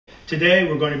Today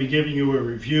we're going to be giving you a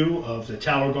review of the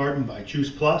Tower Garden by Juice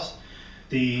Plus.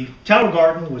 The Tower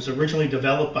Garden was originally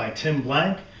developed by Tim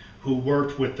Blank, who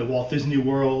worked with the Walt Disney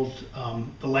World,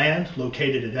 the land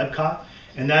located at Epcot,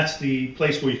 and that's the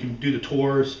place where you can do the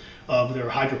tours of their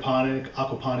hydroponic,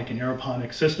 aquaponic, and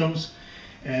aeroponic systems.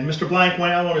 And Mr. Blank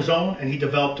went out on his own and he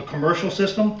developed a commercial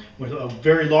system with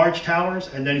very large towers,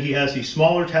 and then he has these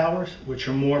smaller towers which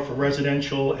are more for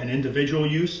residential and individual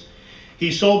use.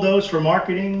 He sold those for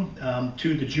marketing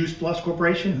to the Juice Plus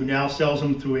Corporation, who now sells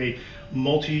them through a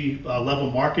multi-level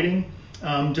marketing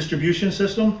distribution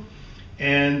system.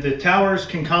 And the towers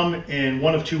can come in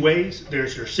one of two ways.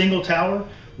 There's your single tower,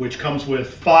 which comes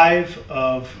with 5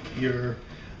 of your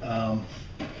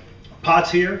pots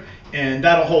here, and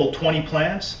that'll hold 20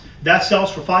 plants. That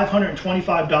sells for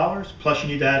 $525, plus you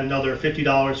need to add another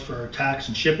 $50 for tax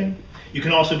and shipping. You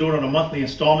can also do it on a monthly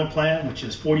installment plan, which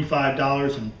is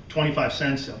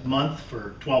 $45.25 a month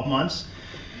for 12 months.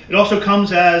 It also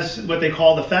comes as what they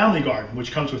call the family garden,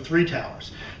 which comes with 3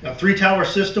 towers. Now, a 3-tower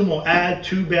system will add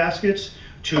 2 baskets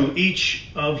to each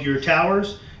of your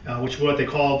towers, which is what they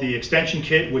call the extension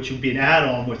kit, which would be an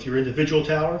add-on with your individual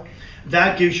tower.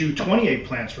 That gives you 28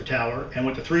 plants per tower, and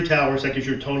with the 3 towers, that gives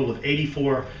you a total of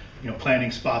 84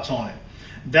 planting spots on it.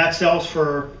 That sells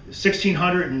for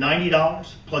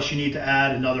 $1,690, plus you need to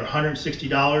add another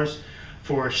 $160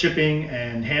 for shipping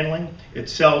and handling. It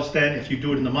sells then, if you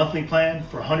do it in the monthly plan,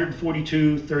 for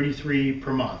 $142.33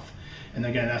 per month. And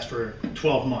again, that's for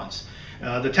 12 months.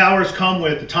 The towers come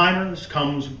with the timers,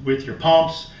 comes with your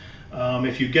pumps.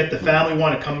 If you get the family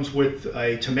one, it comes with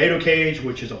a tomato cage,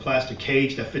 which is a plastic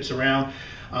cage that fits around.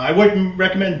 I wouldn't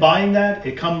recommend buying that.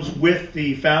 It comes with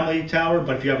the family tower,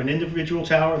 but if you have an individual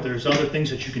tower, there's other things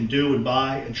that you can do and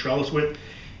buy and trellis with.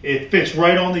 It fits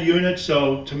right on the unit,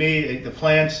 so to me, the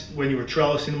plants, when you were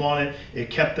trellising them on it, it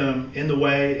kept them in the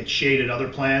way, it shaded other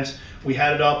plants. We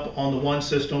had it up on the one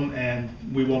system, and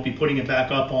we won't be putting it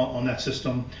back up on that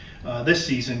system this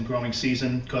season, growing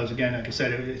season, because again, like I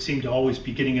said, it seemed to always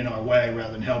be getting in our way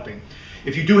rather than helping.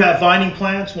 If you do have vining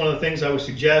plants, one of the things I would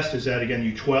suggest is that, again,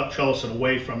 you trellis it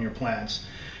away from your plants,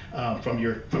 from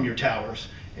your towers,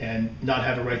 and not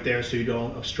have it right there so you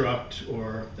don't obstruct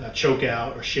or choke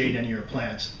out or shade any of your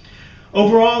plants.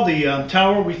 Overall, the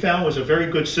tower we found was a very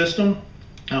good system.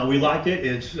 We liked it.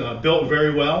 It's built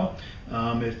very well.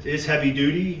 It is heavy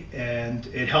duty, and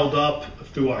it held up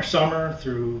through our summer,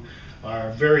 through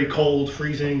our very cold,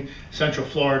 freezing Central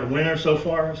Florida winter so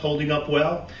far. It's holding up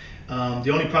well.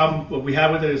 The only problem what we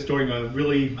had with it is during a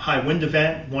really high wind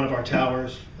event, one of our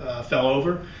towers fell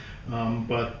over.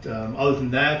 Other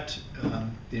than that,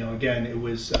 again, it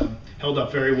was held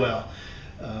up very well.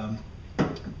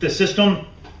 The system,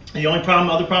 the only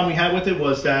other problem we had with it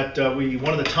was that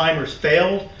one of the timers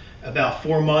failed about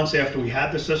 4 months after we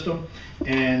had the system,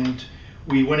 and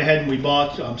we went ahead and we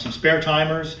bought some spare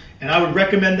timers. And I would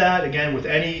recommend that, again, with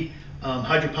any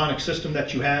hydroponic system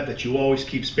that you have, that you always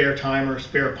keep spare timer,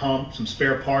 spare pump, some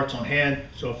spare parts on hand,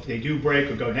 so if they do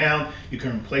break or go down, you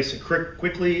can replace it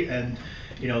quickly and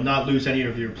not lose any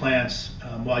of your plants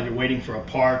while you're waiting for a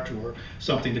part or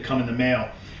something to come in the mail.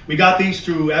 We got these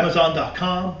through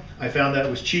Amazon.com. I found that it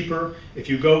was cheaper. If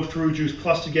you go through Juice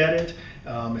Plus to get it,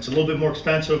 it's a little bit more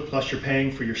expensive, plus you're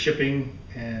paying for your shipping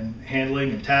and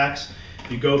handling and tax.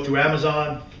 If you go through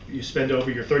Amazon, you spend over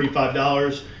your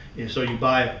 $35, so you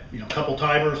buy a couple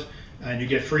timers and you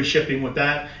get free shipping with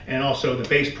that, and also the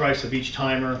base price of each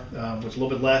timer was a little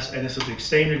bit less, and this is the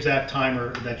same exact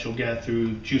timer that you'll get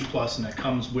through Juice Plus, and that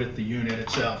comes with the unit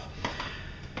itself.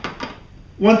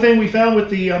 One thing we found with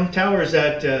the tower is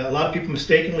that a lot of people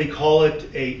mistakenly call it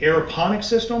an aeroponic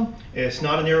system. It's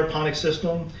not an aeroponic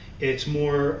system. It's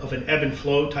more of an ebb and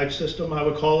flow type system, I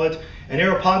would call it. An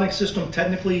aeroponic system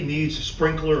technically needs a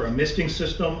sprinkler or a misting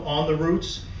system on the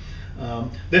roots.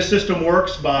 This system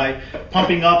works by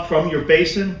pumping up from your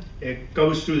basin. It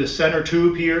goes through the center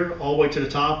tube here all the way to the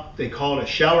top. They call it a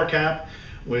shower cap,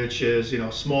 which is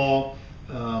small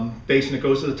basin that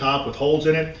goes to the top with holes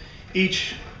in it.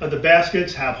 Each of the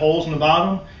baskets have holes in the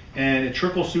bottom, and it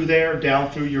trickles through there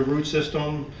down through your root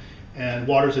system and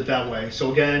waters it that way.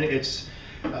 So again,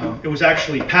 it was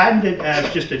actually patented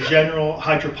as just a general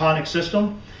hydroponic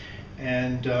system,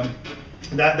 and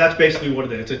that's basically what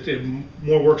it is. It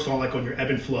more works on your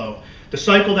ebb and flow. The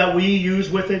cycle that we use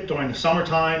with it during the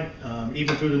summertime,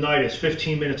 even through the night, is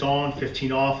 15 minutes on,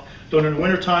 15 off. During the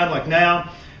wintertime, like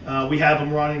now, we have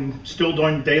them running still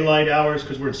during daylight hours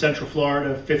because we're in Central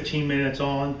Florida, 15 minutes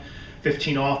on,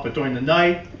 15 off. But during the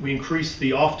night, we increase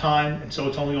the off time, and so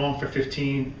it's only on for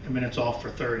 15 minutes off for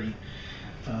 30.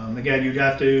 Again, you'd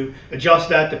have to adjust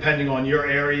that depending on your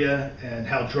area and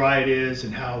how dry it is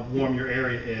and how warm your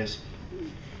area is.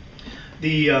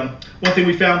 The one thing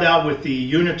we found out with the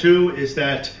unit 2 is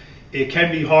that it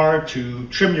can be hard to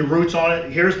trim your roots on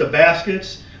it. Here's the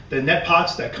baskets, the net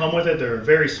pots that come with it. They're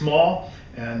very small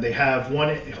and they have one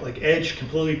edge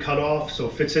completely cut off, so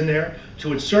it fits in there.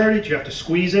 To insert it, you have to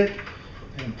squeeze it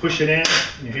and push it in.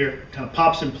 And here it kind of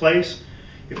pops in place.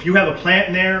 If you have a plant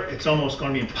in there, it's almost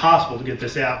going to be impossible to get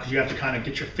this out because you have to kind of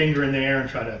get your finger in there and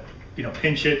try to,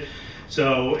 pinch it.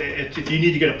 So if you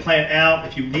need to get a plant out,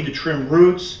 if you need to trim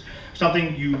roots, a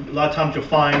lot of times you'll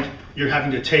find you're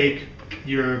having to take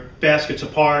your baskets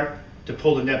apart to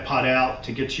pull the net pot out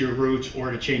to get to your roots or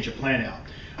to change a plant out.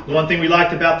 The one thing we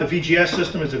liked about the VGS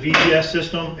system is the VGS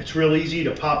system. It's real easy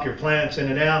to pop your plants in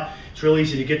and out. It's real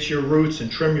easy to get to your roots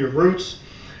and trim your roots.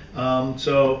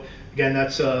 So again,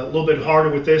 that's a little bit harder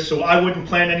with this. So I wouldn't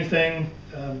plant anything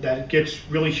that gets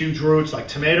really huge roots like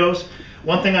tomatoes.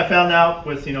 One thing I found out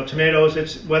with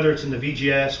tomatoes, whether it's in the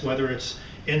VGS, whether it's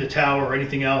in the tower or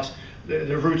anything else,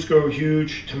 the roots grow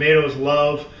huge. Tomatoes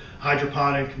love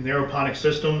hydroponic and aeroponic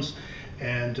systems,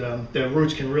 and the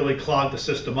roots can really clog the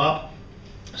system up.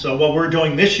 So what we're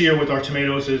doing this year with our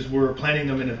tomatoes is we're planting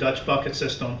them in a Dutch bucket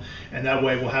system, and that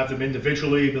way we'll have them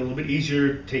individually, a little bit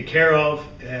easier to take care of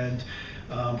and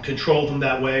control them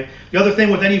that way. The other thing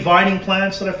with any vining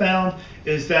plants that I found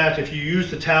is that if you use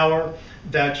the tower,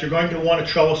 that you're going to want to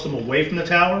trellis them away from the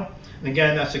tower. And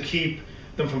again, that's to keep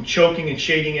them from choking and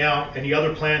shading out any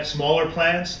other plants, smaller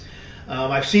plants.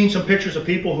 I've seen some pictures of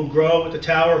people who grow at the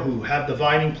tower who have the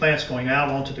vining plants going out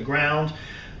onto the ground,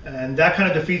 and that kind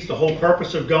of defeats the whole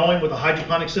purpose of going with a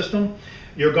hydroponic system.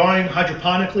 You're going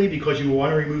hydroponically because you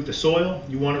want to remove the soil,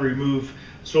 you want to remove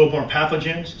soil-borne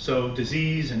pathogens, so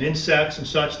disease and insects and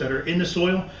such that are in the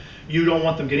soil. You don't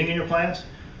want them getting in your plants.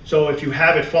 So if you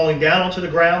have it falling down onto the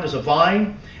ground as a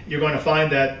vine, you're going to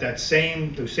find that those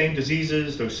same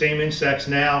diseases, those same insects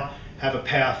now have a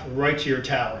path right to your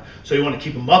tower. So you want to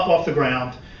keep them up off the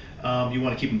ground, you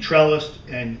want to keep them trellised,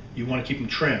 and you want to keep them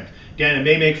trimmed. Again, it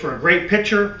may make for a great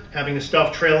picture, having the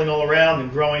stuff trailing all around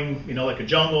and growing, like a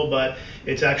jungle, but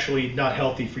it's actually not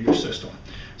healthy for your system.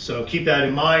 So keep that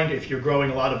in mind. If you're growing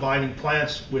a lot of vining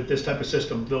plants with this type of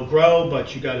system, they'll grow,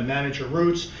 but you got to manage your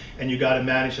roots and you got to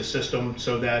manage the system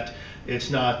so that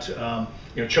it's not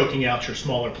choking out your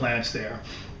smaller plants there.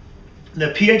 The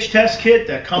pH test kit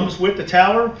that comes with the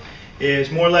tower is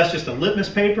more or less just a litmus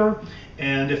paper,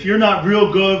 and if you're not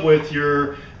real good with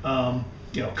your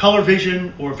color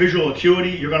vision or visual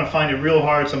acuity, you're going to find it real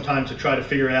hard sometimes to try to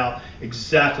figure out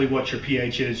exactly what your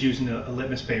pH is using a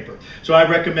litmus paper. So I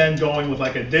recommend going with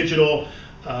like a digital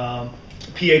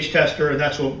pH tester, and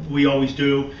that's what we always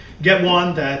do. Get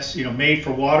one that's made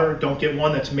for water. Don't get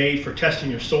one that's made for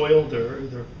testing your soil. They're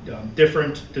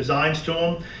different designs to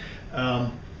them.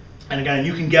 And again,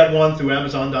 you can get one through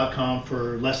Amazon.com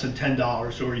for less than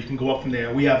 $10, or you can go up from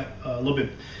there. We have a little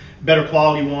bit better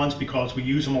quality ones because we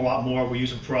use them a lot more. We use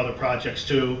them for other projects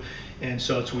too, and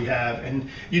so we have. And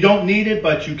you don't need it,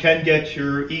 but you can get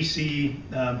your EC,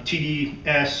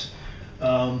 TDS,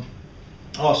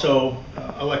 also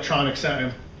electronic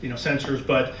sensors,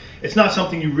 but it's not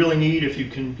something you really need if you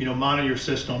can monitor your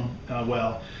system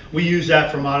well. We use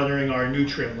that for monitoring our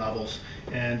nutrient levels,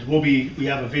 and we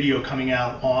have a video coming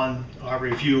out on our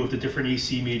review of the different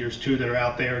EC meters too that are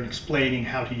out there and explaining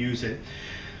how to use it.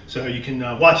 So you can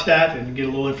watch that and get a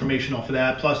little information off of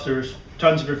that. Plus there's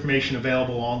tons of information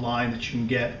available online that you can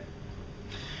get.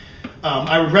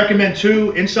 I would recommend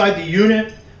too, inside the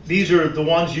unit, these are the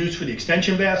ones used for the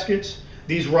extension baskets.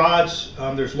 These rods,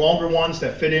 there's longer ones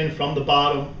that fit in from the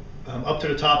bottom up to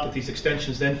the top that these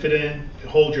extensions then fit in to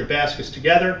hold your baskets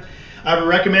together. I would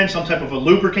recommend some type of a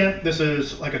lubricant. This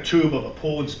is like a tube of a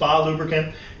pool and spa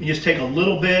lubricant. You just take a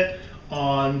little bit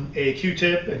on a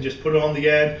Q-tip and just put it on the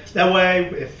end. That way,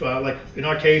 if like in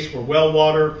our case, we're well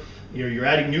water, you're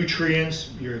adding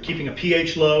nutrients, you're keeping a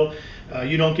pH low,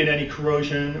 you don't get any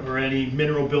corrosion or any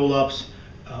mineral buildups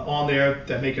on there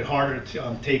that make it harder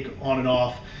to take on and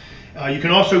off. You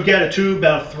can also get a tube,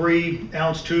 about a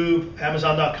 3-ounce tube,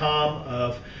 Amazon.com,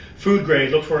 of food grade.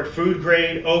 Look for it, food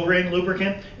grade O-ring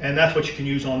lubricant, and that's what you can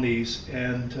use on these.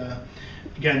 And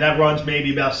again, that runs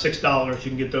maybe about $6. You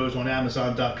can get those on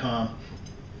Amazon.com.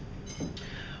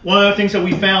 One of the things that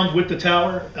we found with the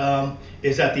tower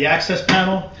is that the access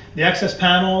panel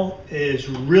is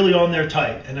really on there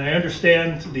tight. And I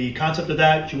understand the concept of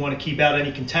that. You want to keep out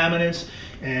any contaminants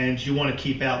and you want to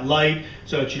keep out light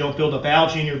so that you don't build up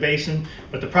algae in your basin.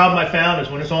 But the problem I found is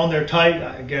when it's on there tight,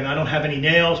 again, I don't have any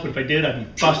nails, but if I did, I'd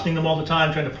be busting them all the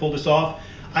time trying to pull this off.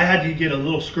 I had to get a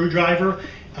little screwdriver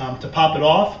to pop it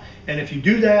off. And if you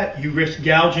do that, you risk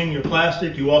gouging your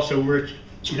plastic. You also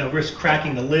risk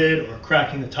cracking the lid or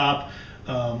cracking the top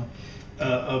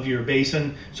of your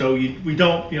basin. So we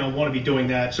don't want to be doing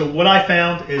that. So what I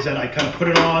found is that I kind of put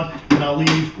it on and I'll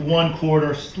leave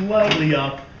 1/4 slightly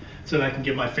up so that I can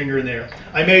get my finger in there.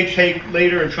 I may take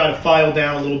later and try to file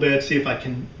down a little bit, see if I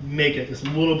can make it just a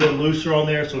little bit looser on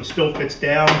there so it still fits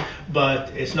down,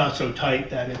 but it's not so tight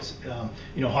that it's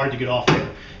hard to get off there.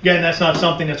 Again, that's not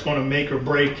something that's going to make or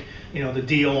break the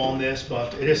deal on this,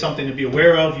 but it is something to be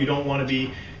aware of. You don't want to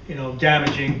be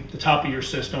damaging the top of your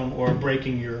system or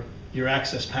breaking your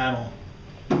access panel.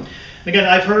 Again,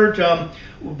 I've heard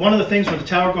one of the things with the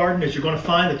tower garden is you're going to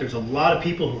find that there's a lot of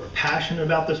people who are passionate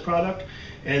about this product,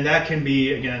 and that can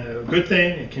be, again, a good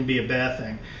thing. It can be a bad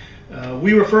thing.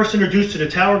 We were first introduced to the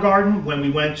tower garden when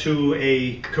we went to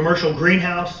a commercial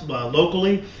greenhouse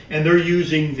locally, and they're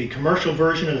using the commercial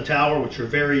version of the tower, which are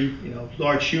very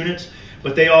large units,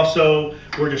 but they also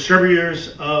were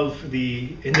distributors of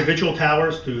the individual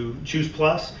towers through Juice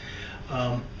Plus.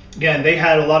 Again, they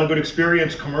had a lot of good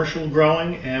experience commercial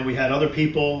growing, and we had other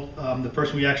people, the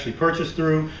person we actually purchased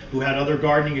through, who had other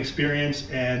gardening experience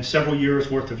and several years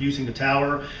worth of using the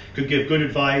tower, could give good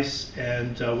advice,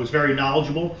 and was very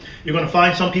knowledgeable. You're going to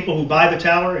find some people who buy the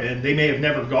tower and they may have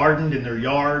never gardened in their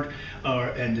yard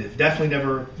and have definitely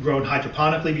never grown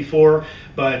hydroponically before,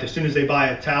 but as soon as they buy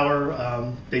a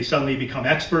tower, they suddenly become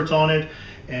experts on it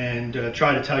and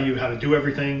try to tell you how to do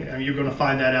everything. I mean, you're going to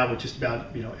find that out with just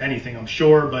about anything, I'm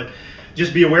sure, but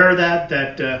just be aware of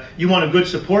that you want a good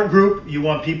support group, you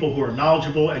want people who are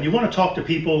knowledgeable, and you want to talk to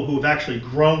people who have actually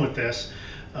grown with this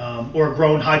or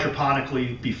grown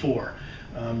hydroponically before,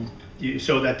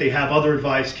 so that they have other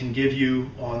advice, can give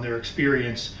you on their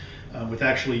experience with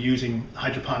actually using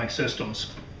hydroponic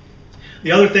systems.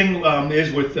 The other thing is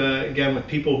again, with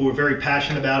people who are very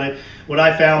passionate about it, what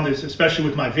I found is, especially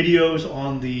with my videos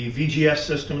on the VGS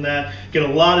system, that get a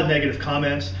lot of negative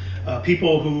comments.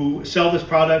 People who sell this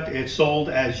product, it's sold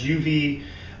as UV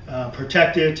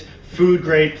protected food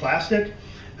grade plastic.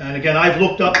 And again, I've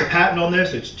looked up the patent on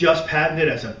this. It's just patented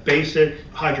as a basic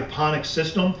hydroponic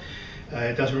system.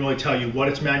 It doesn't really tell you what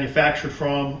it's manufactured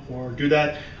from or do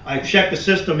that. I checked the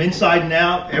system inside and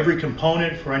out, every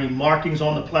component for any markings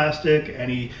on the plastic,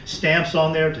 any stamps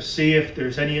on there to see if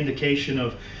there's any indication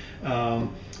of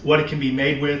what it can be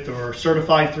made with or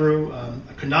certified through.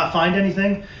 I could not find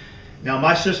anything. Now,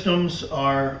 my systems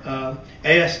are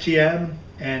ASTM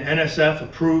and NSF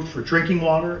approved for drinking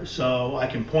water, so I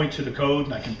can point to the code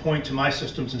and I can point to my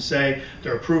systems and say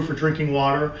they're approved for drinking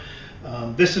water.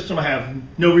 This system I have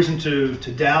no reason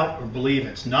to doubt or believe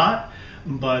it's not,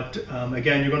 but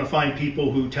again, you're going to find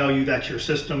people who tell you that your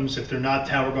systems, if they're not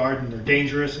tower garden, they're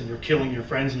dangerous and you're killing your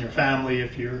friends and your family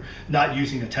if you're not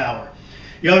using the tower.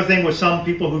 The other thing with some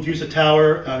people who've used a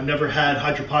tower, never had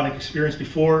hydroponic experience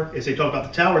before, is they talk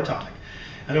about the tower tonic.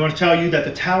 And I want to tell you that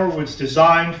the tower was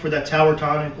designed for that tower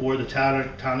tonic, or the tower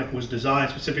tonic was designed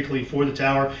specifically for the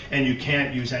tower, and you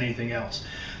can't use anything else.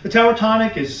 The tower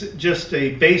tonic is just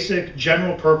a basic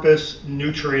general purpose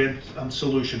nutrient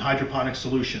solution, hydroponic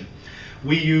solution.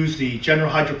 We use the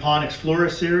General Hydroponics Flora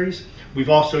series. We've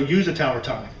also used the tower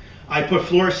tonic. I put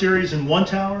Flora series in one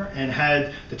tower and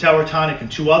had the tower tonic in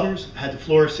two others. I had the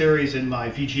Flora series in my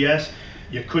VGS.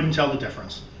 You couldn't tell the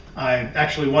difference. I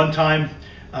actually one time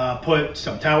put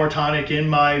some tower tonic in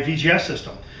my VGS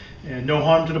system, and no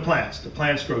harm to the plants. The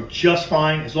plants grow just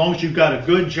fine. As long as you've got a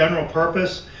good general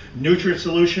purpose nutrient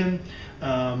solution,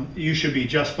 you should be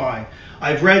just fine.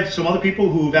 I've read some other people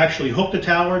who've actually hooked the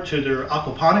tower to their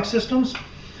aquaponic systems,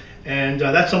 and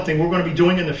that's something we're going to be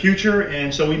doing in the future,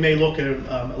 and so we may look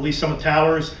at least some of the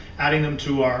towers, adding them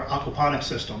to our aquaponic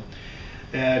system.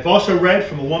 I've also read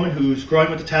from a woman who's growing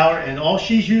with the tower, and all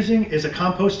she's using is a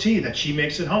compost tea that she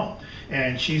makes at home,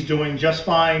 and she's doing just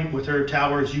fine with her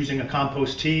towers using a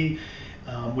compost tea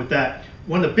with that.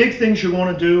 One of the big things you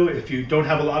want to do if you don't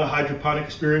have a lot of hydroponic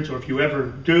experience, or if you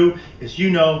ever do, is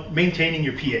maintaining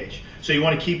your pH. So you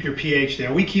want to keep your pH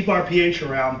there. We keep our pH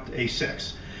around a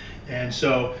 6. And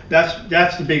so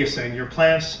that's the biggest thing. Your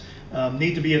plants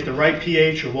need to be at the right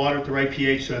pH, or water at the right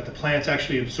pH, so that the plants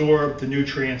actually absorb the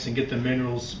nutrients and get the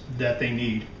minerals that they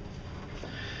need.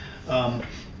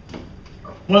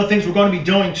 One of the things we're going to be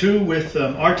doing too with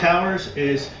our towers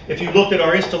is, if you looked at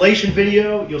our installation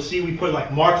video, you'll see we put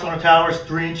like marks on our towers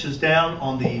 3 inches down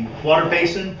on the water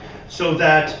basin, so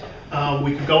that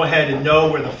we can go ahead and know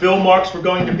where the fill marks were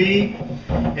going to be.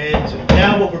 And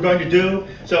now what we're going to do,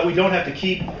 so we don't have to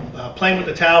keep playing with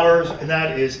the towers, and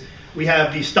that is, we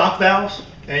have these stock valves,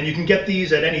 and you can get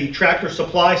these at any Tractor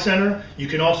Supply Center. You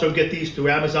can also get these through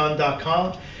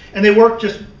Amazon.com. And they work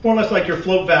just more or less like your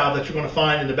float valve that you're going to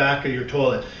find in the back of your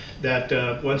toilet.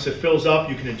 That once it fills up,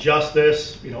 you can adjust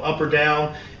this, up or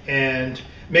down, and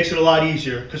makes it a lot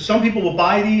easier. Because some people will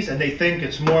buy these and they think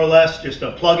it's more or less just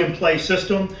a plug-and-play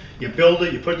system. You build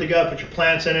it, you put it together, put your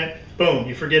plants in it, boom,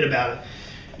 you forget about it.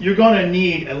 You're going to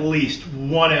need at least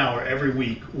 1 hour every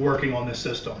week working on this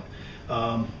system.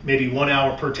 Maybe 1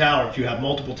 hour per tower if you have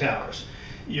multiple towers.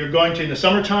 You're going to, in the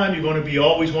summertime, you're going to be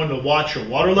always wanting to watch your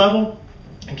water level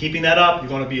and keeping that up. You're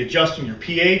going to be adjusting your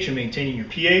pH and maintaining your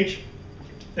pH.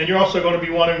 And you're also going to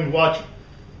be wanting to watch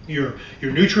your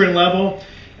nutrient level,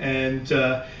 and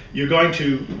you're going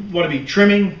to want to be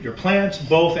trimming your plants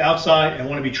both outside and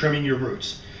want to be trimming your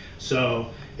roots. So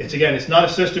it's not a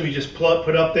system you just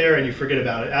put up there and you forget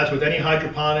about it. As with any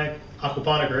hydroponic,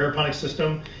 aquaponic, or aeroponic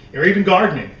system, or even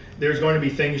gardening, there's going to be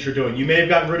things you're doing. You may have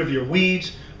gotten rid of your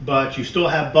weeds, but you still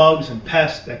have bugs and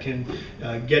pests that can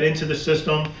get into the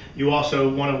system. You also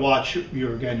want to watch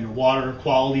your water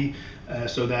quality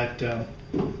so that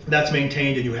that's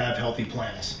maintained and you have healthy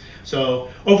plants. So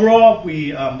overall,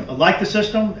 we like the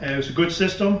system. It's a good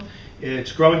system.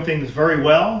 It's growing things very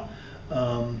well.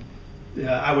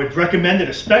 I would recommend it,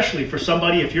 especially for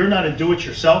somebody, if you're not a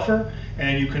do-it-yourselfer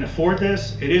and you can afford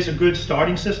this. It is a good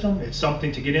starting system. It's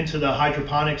something to get into the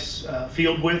hydroponics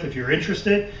field with if you're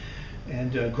interested,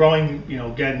 and growing,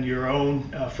 again, your own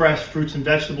fresh fruits and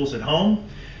vegetables at home.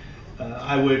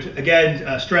 I would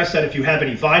again stress that if you have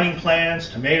any vining plants,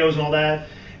 tomatoes and all that,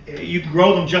 you can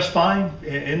grow them just fine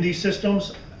in these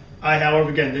systems. However,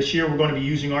 again, this year we're going to be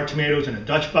using our tomatoes in a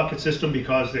Dutch bucket system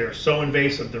because they're so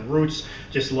invasive. The roots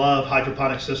just love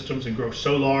hydroponic systems and grow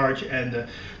so large, and the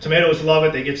tomatoes love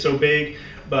it. They get so big.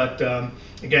 But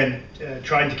again,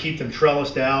 trying to keep them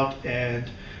trellised out and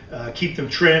keep them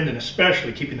trimmed, and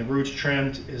especially keeping the roots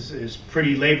trimmed, is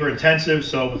pretty labor intensive.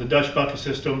 So with the Dutch bucket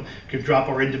system, you can drop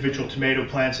our individual tomato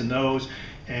plants in those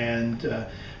and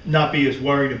not be as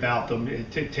worried about them.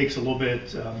 It takes a little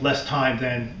bit less time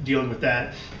than dealing with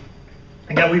that.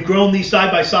 Again, we've grown these side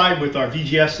by side with our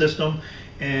VGS system,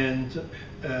 and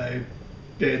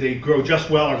they grow just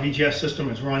well. Our VGS system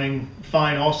is running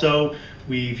fine also.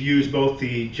 We've used both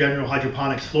the General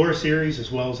Hydroponics Flora Series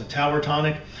as well as the Tower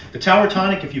Tonic. The Tower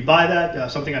Tonic, if you buy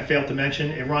that, something I failed to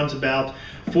mention, it runs about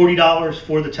 $40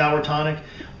 for the Tower Tonic.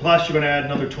 Plus, you're going to add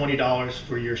another $20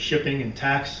 for your shipping and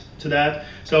tax to that.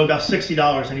 So about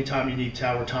 $60 anytime you need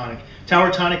Tower Tonic.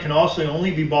 Tower Tonic can also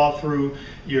only be bought through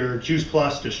your Juice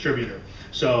Plus distributor.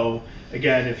 So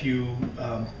again, if you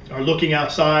are looking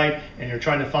outside and you're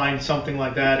trying to find something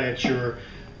like that at your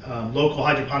local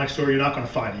hydroponic store, you're not going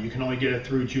to find it. You can only get it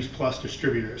through Juice Plus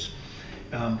distributors.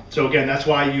 So again, that's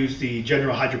why I use the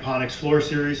General Hydroponics Flora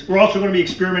Series. We're also going to be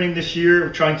experimenting this year.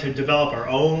 We're trying to develop our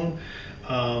own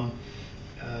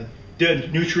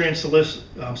nutrient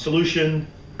solution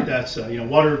that's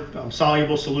water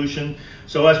soluble solution.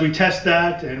 So as we test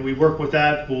that and we work with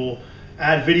that, we'll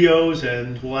add videos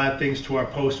and we'll add things to our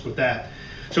post with that.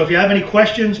 So if you have any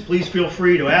questions, please feel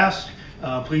free to ask.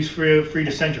 Please feel free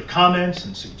to send your comments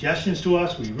and suggestions to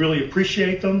us. We really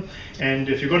appreciate them. And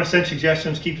if you're going to send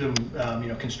suggestions, keep them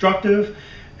constructive.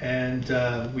 And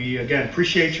we again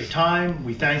appreciate your time.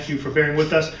 We thank you for bearing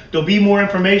with us. There'll be more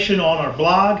information on our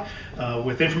blog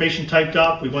with information typed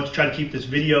up. We want to try to keep this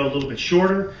video a little bit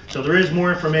shorter. So there is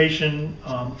more information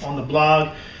on the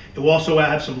blog. It will also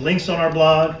have some links on our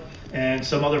blog and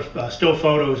some other still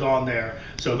photos on there.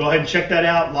 So go ahead and check that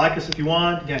out. Like us if you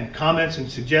want. Again, comments and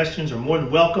suggestions are more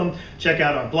than welcome. Check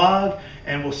out our blog,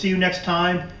 and we'll see you next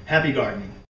time. Happy gardening.